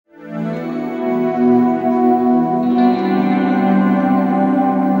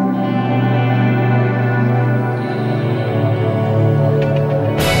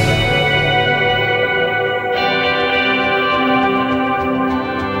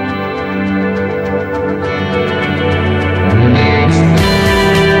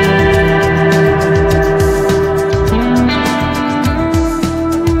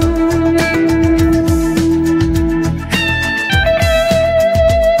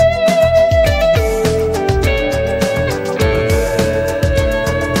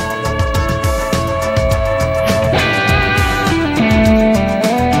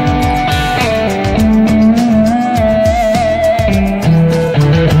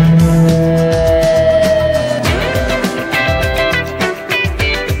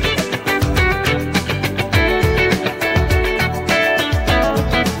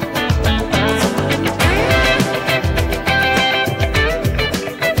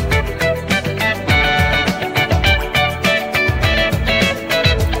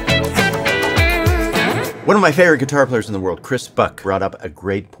One of my favorite guitar players in the world, Chris Buck, brought up a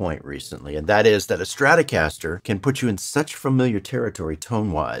great point recently, and that is that a Stratocaster can put you in such familiar territory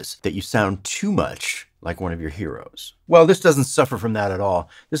tone-wise that you sound too much like one of your heroes. Well, this doesn't suffer from that at all.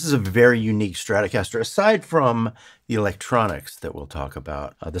 This is a very unique Stratocaster, aside from the electronics that we'll talk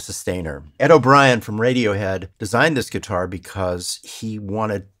about, the sustainer. Ed O'Brien from Radiohead designed this guitar because he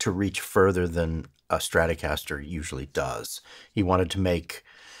wanted to reach further than a Stratocaster usually does. He wanted to make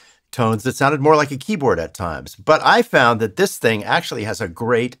tones that sounded more like a keyboard at times. But I found that this thing actually has a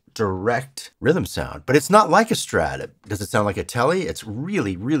great direct rhythm sound, but it's not like a Strat. Does it sound like a Tele? It's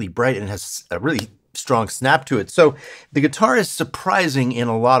really, really bright and has a really strong snap to it. So the guitar is surprising in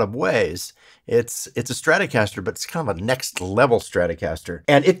a lot of ways. It's a Stratocaster, but it's kind of a next level Stratocaster.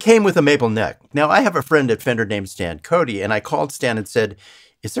 And it came with a maple neck. Now, I have a friend at Fender named Stan Cody, and I called Stan and said,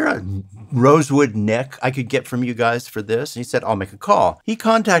 is there a rosewood neck I could get from you guys for this? And he said, I'll make a call. He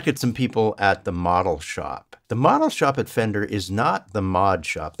contacted some people at the model shop. The model shop at Fender is not the mod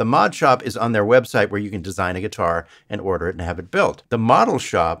shop. The mod shop is on their website where you can design a guitar and order it and have it built. The model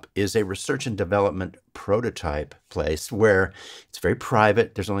shop is a research and development prototype place where it's very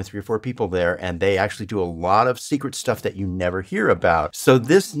private. There's only 3 or 4 people there, and they actually do a lot of secret stuff that you never hear about. So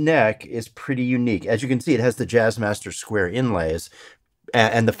this neck is pretty unique. As you can see, it has the Jazzmaster square inlays,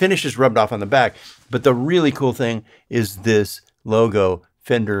 and the finish is rubbed off on the back. But the really cool thing is this logo,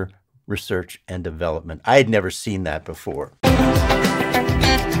 Fender Research and Development. I had never seen that before.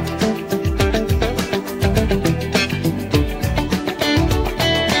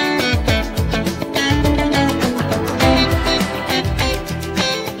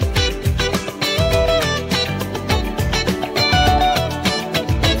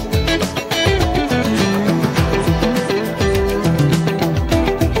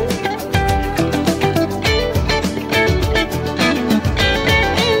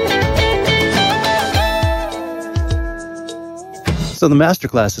 So the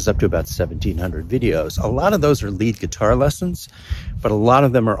Masterclass is up to about 1,700 videos. A lot of those are lead guitar lessons, but a lot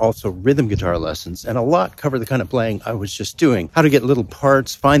of them are also rhythm guitar lessons, and a lot cover the kind of playing I was just doing. How to get little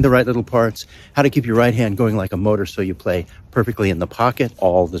parts, find the right little parts, how to keep your right hand going like a motor so you play perfectly in the pocket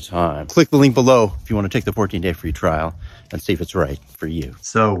all the time. Click the link below if you want to take the 14-day free trial and see if it's right for you.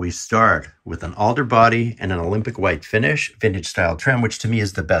 So we start with an alder body and an Olympic white finish, vintage style trem, which to me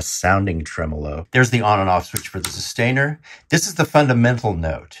is the best sounding tremolo. There's the on and off switch for the sustainer. This is the fundamental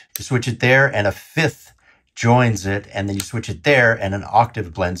note. You switch it there and a fifth joins it, and then you switch it there and an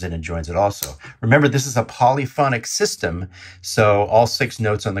octave blends in and joins it also. Remember, this is a polyphonic system, so all 6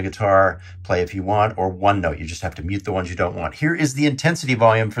 notes on the guitar play if you want, or 1 note. You just have to mute the ones you don't want. Here is the intensity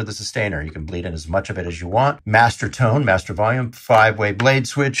volume for the sustainer. You can bleed in as much of it as you want. Master tone, master volume, 5-way blade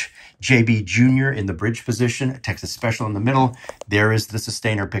switch, JB Junior in the bridge position, Texas Special in the middle. There is the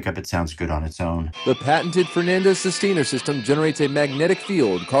sustainer pickup. It sounds good on its own. The patented Fernandez sustainer system generates a magnetic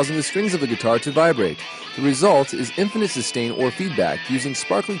field, causing the strings of the guitar to vibrate. The result is infinite sustain or feedback using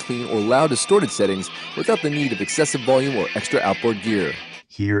sparkling clean or loud distorted settings without the need of excessive volume or extra outboard gear.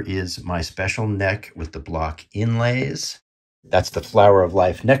 Here is my special neck with the block inlays. That's the Flower of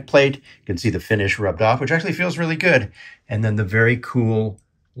Life neck plate. You can see the finish rubbed off, which actually feels really good. And then the very cool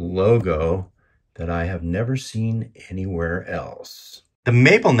logo that I have never seen anywhere else. The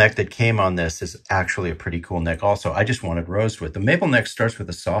maple neck that came on this is actually a pretty cool neck also. I just wanted rosewood. The maple neck starts with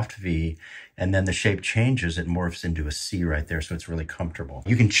a soft V, and then the shape changes. It morphs into a C right there, so it's really comfortable.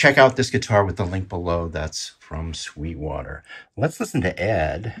 You can check out this guitar with the link below. That's from Sweetwater. Let's listen to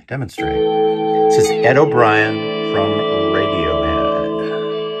Ed demonstrate. This is Ed O'Brien from Radiohead.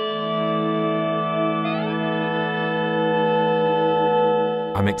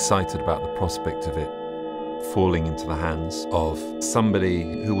 I'm excited about the prospect of it falling into the hands of somebody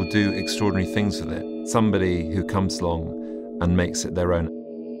who will do extraordinary things with it, somebody who comes along and makes it their own.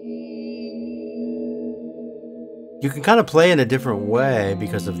 You can kind of play in a different way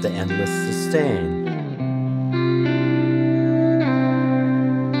because of the endless sustain.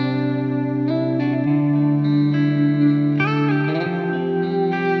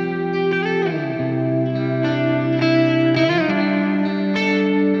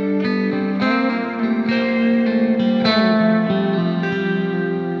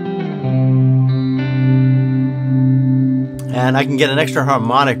 And I can get an extra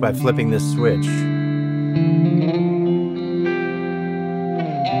harmonic by flipping this switch.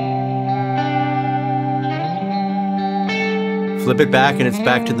 Flip it back and it's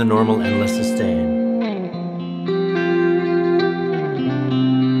back to the normal endless sustain.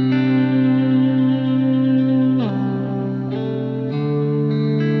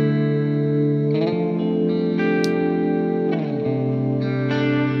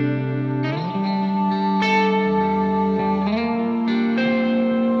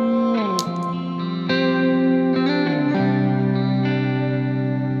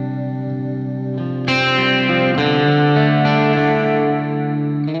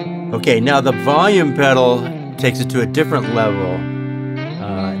 Okay, now the volume pedal takes it to a different level.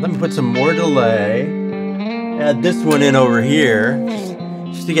 Let me put some more delay. Add this one in over here,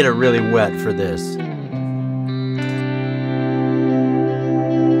 just to get it really wet for this.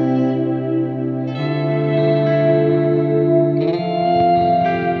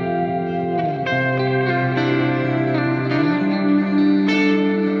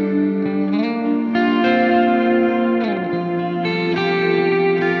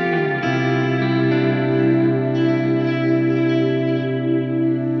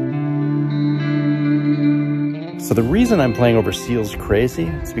 So the reason I'm playing over Seal's Crazy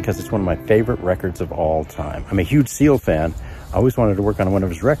is because it's one of my favorite records of all time. I'm a huge Seal fan. I always wanted to work on one of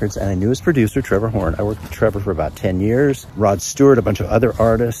his records, and I knew his producer, Trevor Horn. I worked with Trevor for about 10 years, Rod Stewart, a bunch of other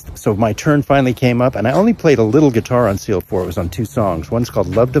artists. So my turn finally came up, and I only played a little guitar on Seal 4. It was on 2 songs. One's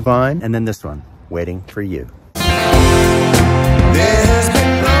called Love Divine, and then this one, Waiting for You. There's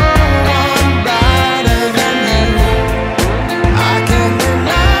been no one brighter than you. I can't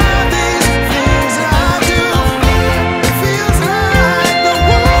deny these things I do. It feels like the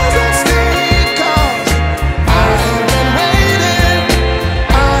walls that stay closed. I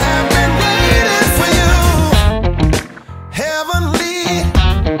have been waiting for you. Heavenly,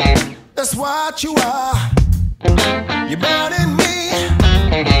 that's what you are. You burn in me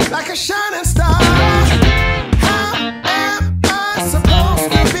like a shining